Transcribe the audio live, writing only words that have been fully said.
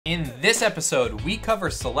In this episode, we cover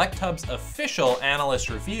SelectHub's official analyst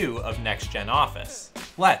review of NextGen Office.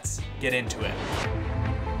 Let's get into it.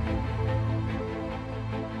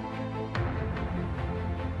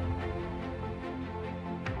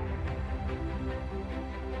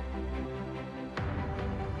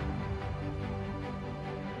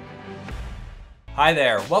 Hi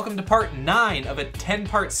there, welcome to part 9 of a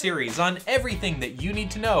 10-part series on everything that you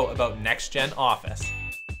need to know about NextGen Office.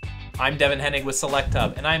 I'm Devon Hennig with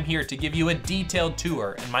SelectHub, and I'm here to give you a detailed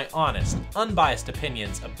tour and my honest, unbiased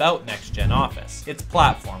opinions about NextGen Office, its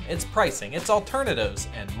platform, its pricing, its alternatives,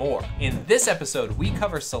 and more. In this episode, we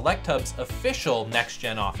cover SelectHub's official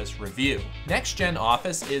NextGen Office review. NextGen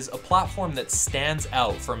Office is a platform that stands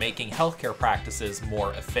out for making healthcare practices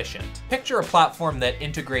more efficient. Picture a platform that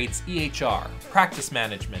integrates EHR, practice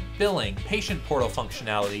management, billing, patient portal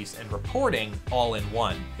functionalities, and reporting all in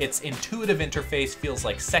one. Its intuitive interface feels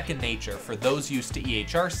like second nature for those used to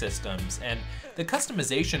EHR systems, and the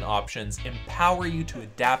customization options empower you to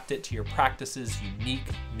adapt it to your practice's unique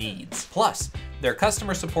needs. Plus, their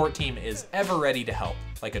customer support team is ever ready to help,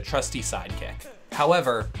 like a trusty sidekick.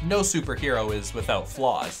 However, no superhero is without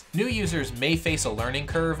flaws. New users may face a learning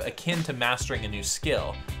curve akin to mastering a new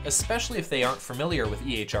skill, especially if they aren't familiar with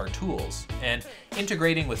EHR tools, and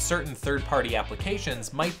integrating with certain third-party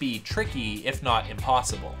applications might be tricky, if not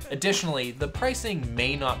impossible. Additionally, the pricing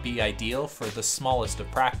may not be ideal for the smallest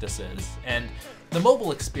of practices, and the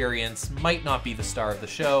mobile experience might not be the star of the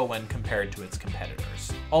show when compared to its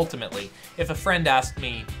competitors. Ultimately, if a friend asked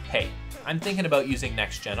me, "Hey, I'm thinking about using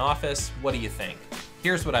NextGen Office, what do you think?"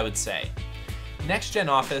 Here's what I would say. NextGen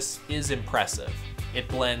Office is impressive. It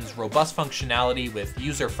blends robust functionality with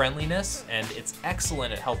user-friendliness, and it's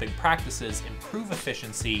excellent at helping practices improve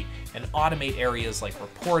efficiency and automate areas like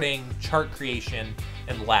reporting, chart creation,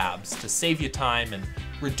 and labs to save you time and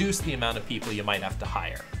reduce the amount of people you might have to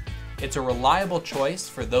hire. It's a reliable choice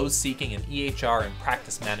for those seeking an EHR and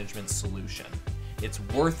practice management solution. It's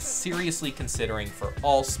worth seriously considering for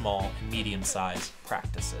all small and medium-sized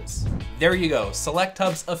practices. There you go,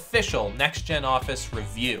 SelectHub's official NextGen Office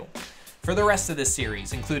review. For the rest of this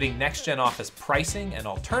series, including NextGen Office pricing and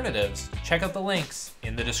alternatives, check out the links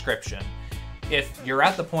in the description. If you're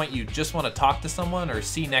at the point you just want to talk to someone or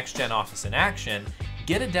see NextGen Office in action,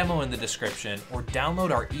 get a demo in the description or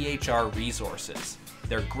download our EHR resources.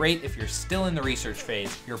 They're great if you're still in the research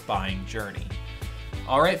phase of your buying journey.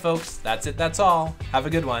 All right, folks, that's it, that's all. Have a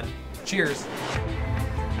good one. Cheers.